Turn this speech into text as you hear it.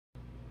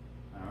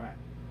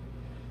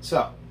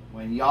So,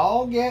 when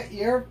y'all get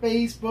your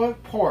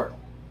Facebook portal,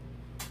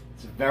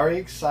 it's a very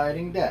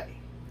exciting day.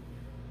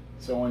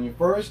 So when you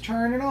first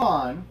turn it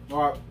on,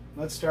 or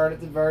let's start at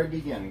the very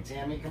beginning.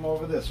 Tammy, come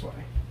over this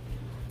way.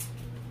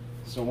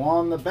 So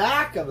on the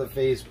back of the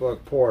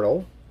Facebook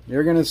portal,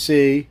 you're going to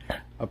see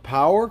a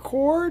power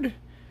cord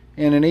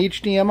and an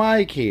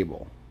HDMI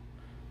cable.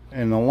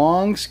 And the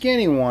long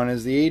skinny one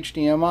is the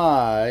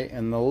HDMI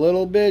and the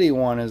little bitty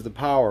one is the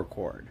power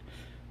cord.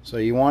 So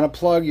you want to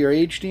plug your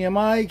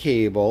HDMI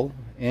cable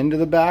into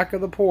the back of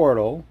the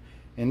portal,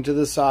 into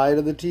the side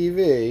of the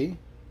TV,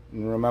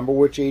 and remember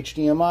which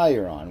HDMI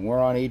you're on. We're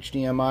on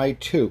HDMI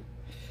 2.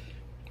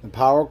 The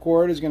power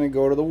cord is going to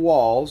go to the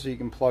wall so you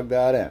can plug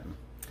that in.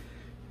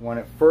 When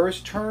it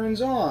first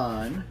turns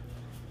on,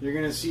 you're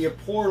going to see a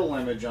portal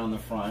image on the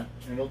front.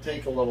 It'll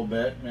take a little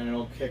bit and then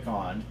it'll kick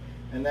on.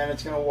 And then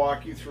it's going to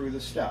walk you through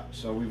the steps.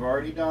 So we've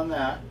already done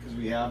that because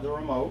we have the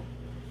remote.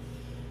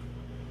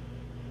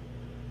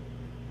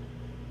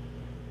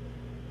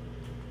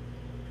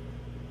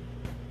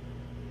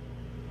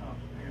 Oh, I'm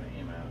going to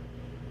aim at it.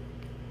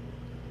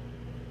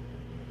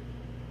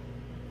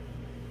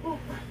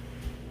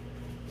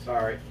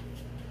 Sorry.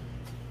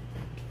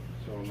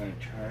 So we're going to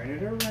turn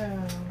it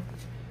around.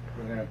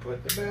 We're going to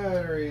put the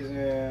batteries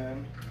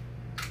in.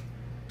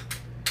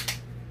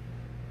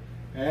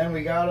 And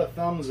we got a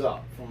thumbs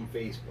up from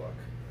Facebook.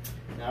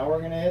 Now we're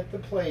going to hit the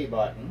play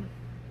button.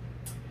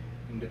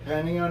 And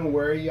depending on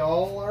where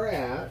y'all are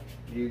at,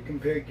 you can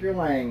pick your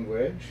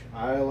language.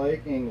 I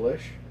like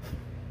English,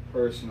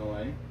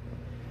 personally.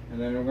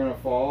 And then we're going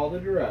to follow the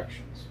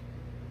directions.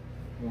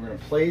 We're going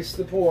to place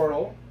the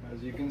portal.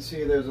 As you can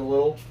see, there's a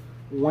little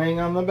wing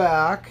on the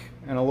back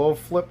and a little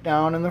flip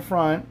down in the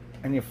front.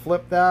 And you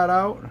flip that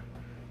out.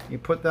 You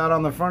put that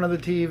on the front of the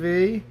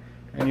TV.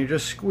 And you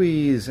just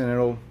squeeze and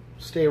it'll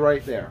stay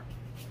right there.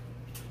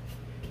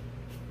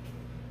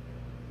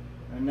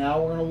 And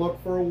now we're going to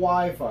look for a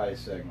Wi-Fi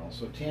signal.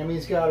 So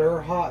Tammy's got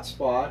her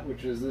hotspot,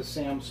 which is the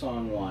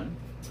Samsung one.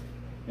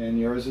 And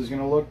yours is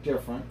going to look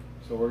different.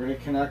 So we're going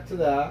to connect to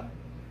that.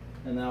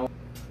 And now,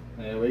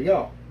 there we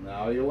go.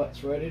 Now your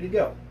let's ready to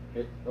go.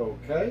 Hit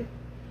OK.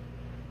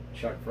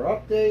 Check for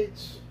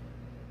updates.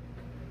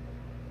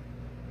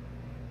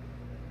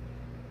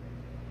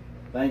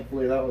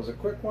 Thankfully that was a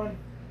quick one.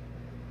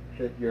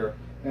 Hit your,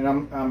 and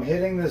I'm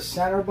hitting the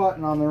center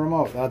button on the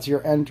remote. That's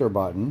your enter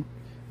button.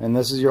 And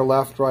this is your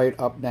left, right,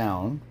 up,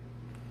 down.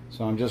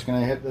 So I'm just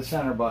going to hit the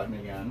center button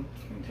again.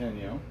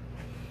 Continue.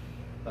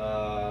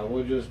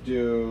 We'll just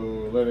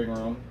do living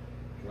room.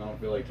 I don't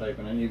feel like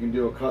typing in. You can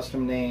do a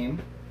custom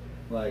name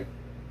like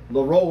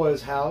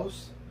Laroa's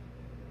house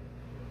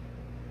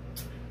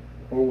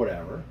or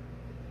whatever.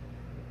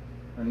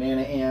 Or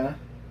Nana Anna.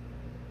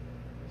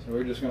 So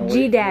we're just going to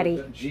wait.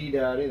 G-Daddy.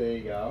 G-Daddy, there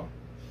you go.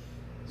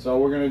 So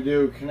we're going to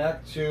do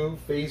connect to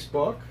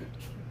Facebook.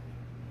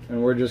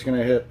 And we're just going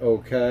to hit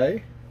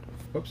OK.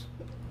 Oops.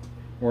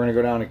 We're going to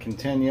go down to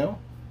continue.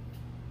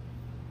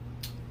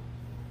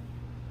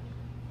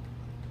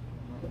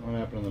 What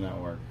happened to the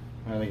network?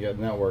 I think the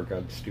network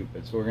got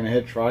stupid. So we're going to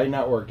hit try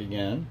network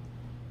again.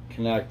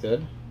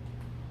 Connected.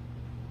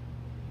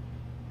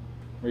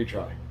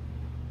 Retry.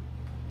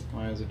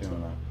 Why is it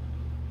doing that?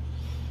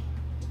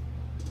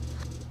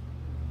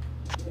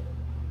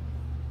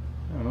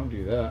 No, don't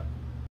do that.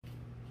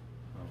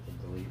 I'll have to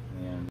delete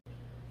in the end.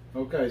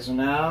 Okay, so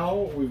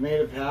now we've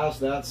made it past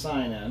that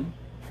sign in.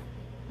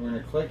 We're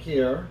going to click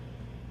here.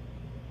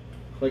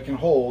 Click and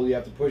hold. You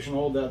have to push and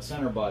hold that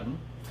center button.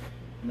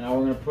 Now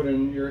we're going to put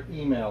in your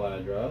email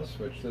address,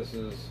 which this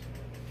is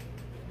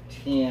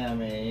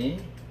Tammy.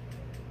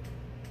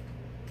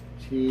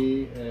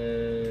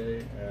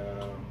 T-A-M-M-A.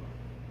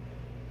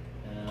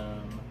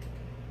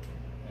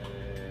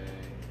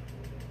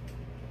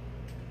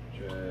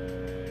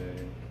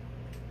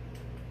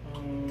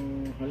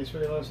 How do you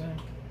spell your last name?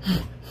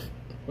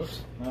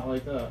 Whoops, not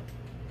like that.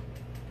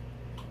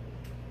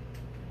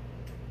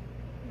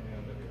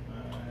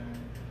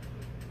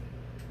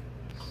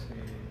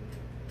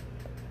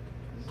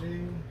 C-Z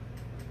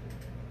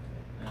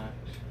at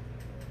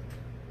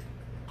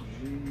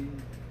G.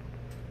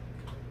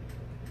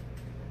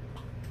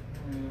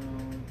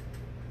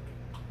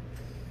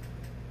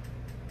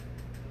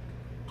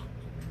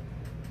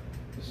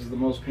 This is the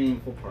most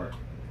painful part.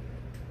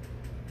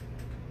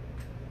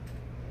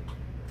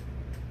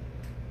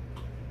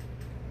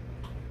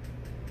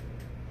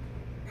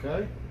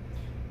 Okay,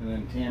 and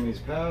then Tammy's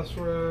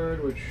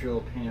password, which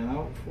she'll pan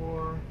out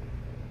for.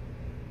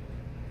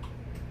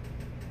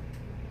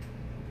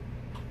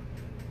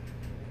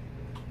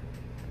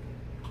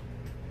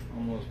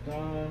 Almost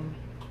done.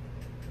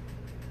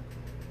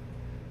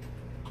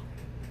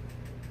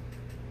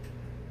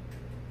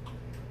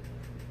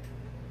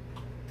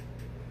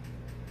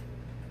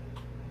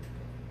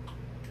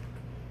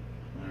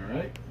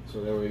 Alright,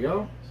 so there we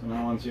go. So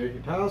now once you hit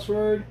your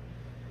password,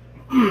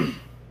 we're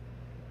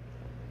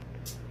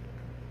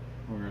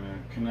going to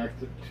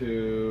connect it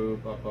to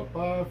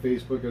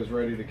Facebook is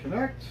ready to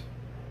connect.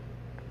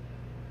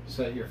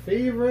 Set your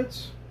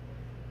favorites.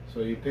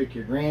 So you pick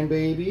your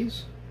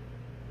grandbabies.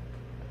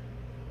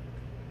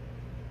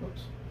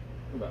 Oops.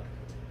 Go back.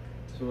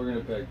 So we're going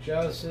to pick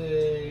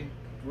Jesse,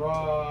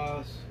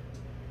 Ross.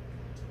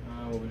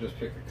 We'll just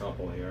pick a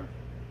couple here.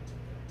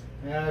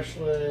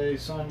 Ashley,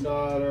 son,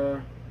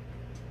 daughter.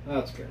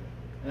 That's good.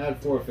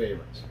 Add 4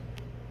 favorites.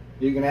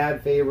 You can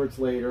add favorites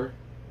later.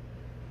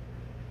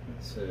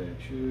 Let's see.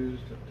 Choose.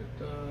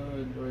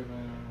 Enjoy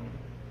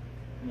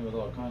with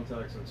all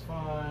contacts. That's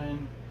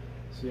fine.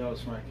 See how the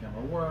smart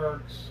camera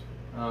works.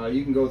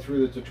 You can go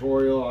through the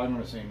tutorial. I'm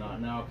going to say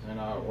not now because I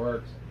know how it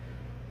works.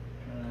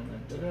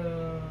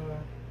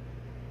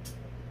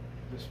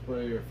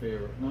 Display your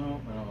favorite.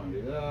 No, I don't want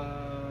to do that.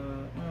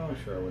 Oh,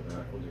 sure, what the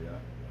heck, we'll do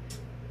that.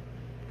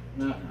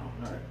 Not now.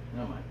 Alright,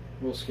 never mind.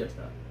 We'll skip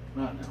that.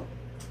 Not now.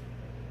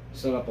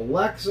 Set up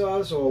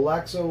Alexa, so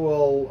Alexa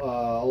will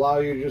allow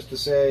you just to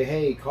say,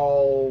 hey,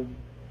 call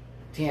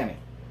Tammy.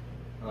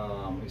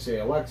 You say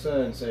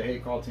Alexa and say, hey,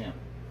 call Tammy.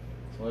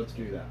 So let's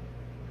do that.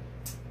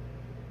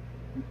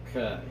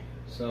 Okay,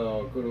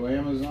 so go to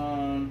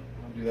Amazon.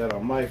 I'll do that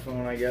on my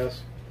phone, I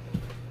guess.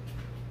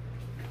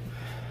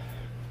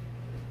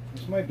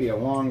 This might be a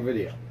long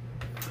video.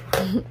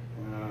 So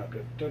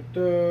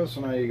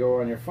now you go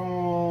on your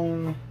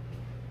phone,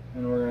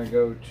 and we're going to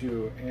go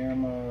to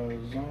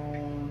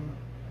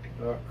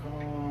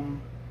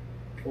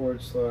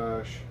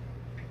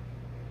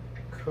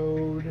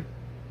Amazon.com/code,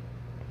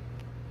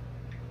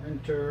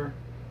 enter.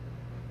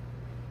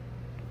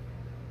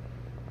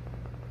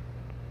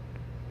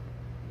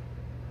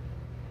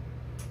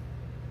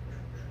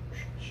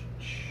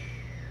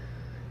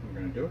 I'm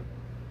going to do it.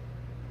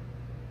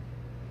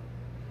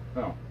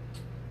 Oh.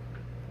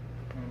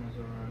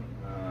 Amazon,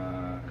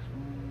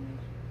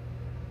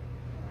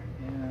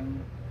 again.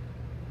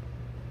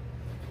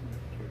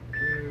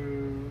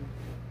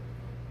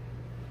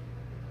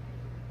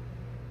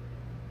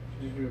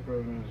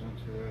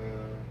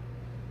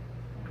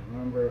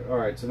 Remember.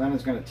 Alright, so then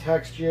it's going to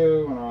text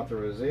you an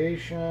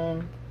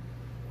authorization.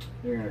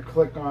 You're going to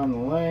click on the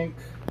link.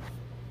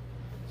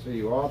 So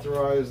you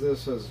authorize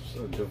this as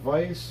a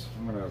device.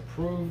 I'm going to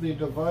approve the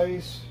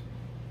device.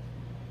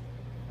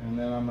 And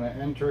then I'm going to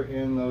enter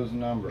in those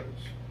numbers.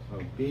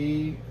 So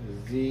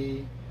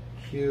BZQWL9.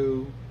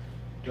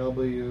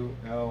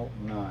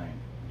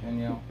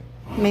 Continue.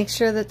 Make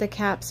sure that the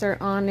caps are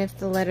on if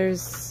the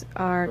letters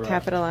are Correct.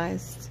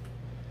 Capitalized.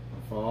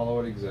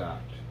 Follow it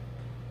exact.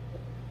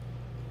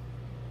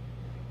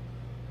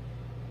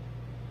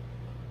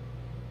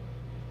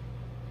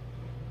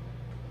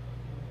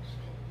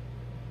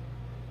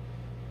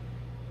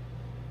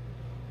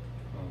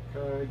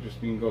 Okay, just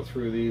you can go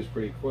through these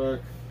pretty quick.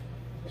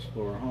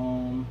 Explore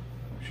home.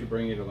 It should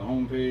bring you to the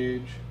home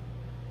page.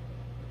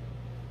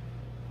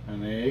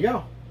 And there you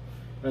go.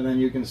 And then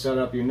you can set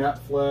up your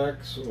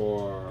Netflix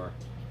or,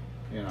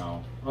 you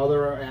know,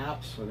 other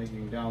apps. I think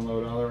you can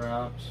download other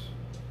apps.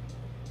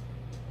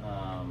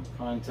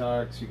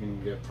 Contacts, you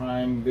can get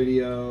Prime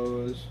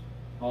videos,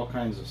 all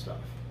kinds of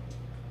stuff.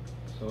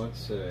 So let's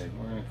see.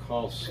 We're going to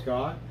call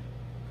Scott.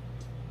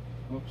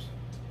 Oops.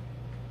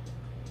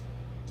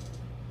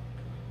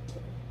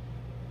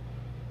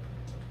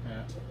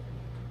 Yeah.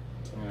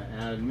 I'm going to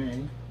add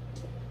me.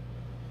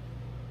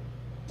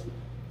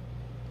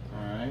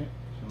 Alright,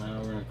 so now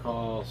we're going to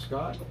call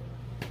Scott.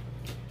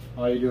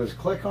 All you do is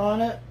click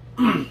on it.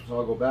 So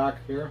I'll go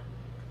back here.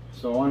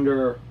 So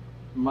under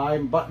my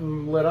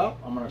button lit up,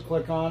 I'm going to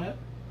click on it.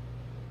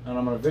 And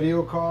I'm going to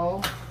video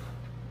call.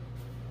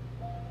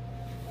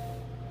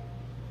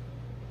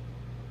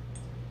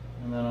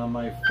 And then on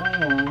my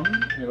phone,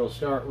 it'll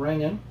start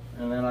ringing.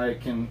 And then I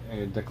can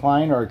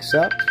decline or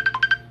accept.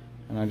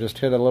 And I just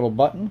hit a little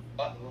button.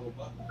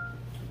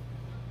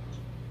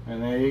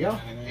 And there you go.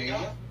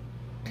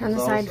 Turn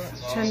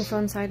the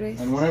phone sideways.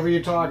 And whenever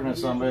you're talking to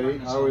somebody,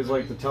 I always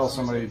like to tell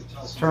somebody,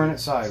 turn it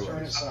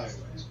sideways.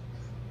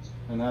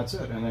 And that's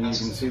it. And then you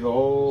can see the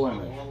whole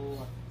image.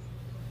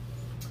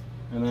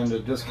 And then to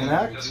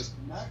disconnect,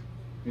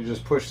 you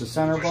just push the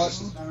center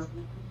button,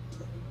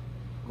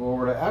 go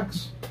over to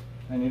X,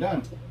 and you're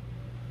done.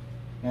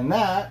 And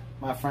that,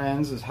 my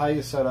friends, is how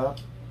you set up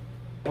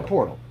a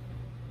portal.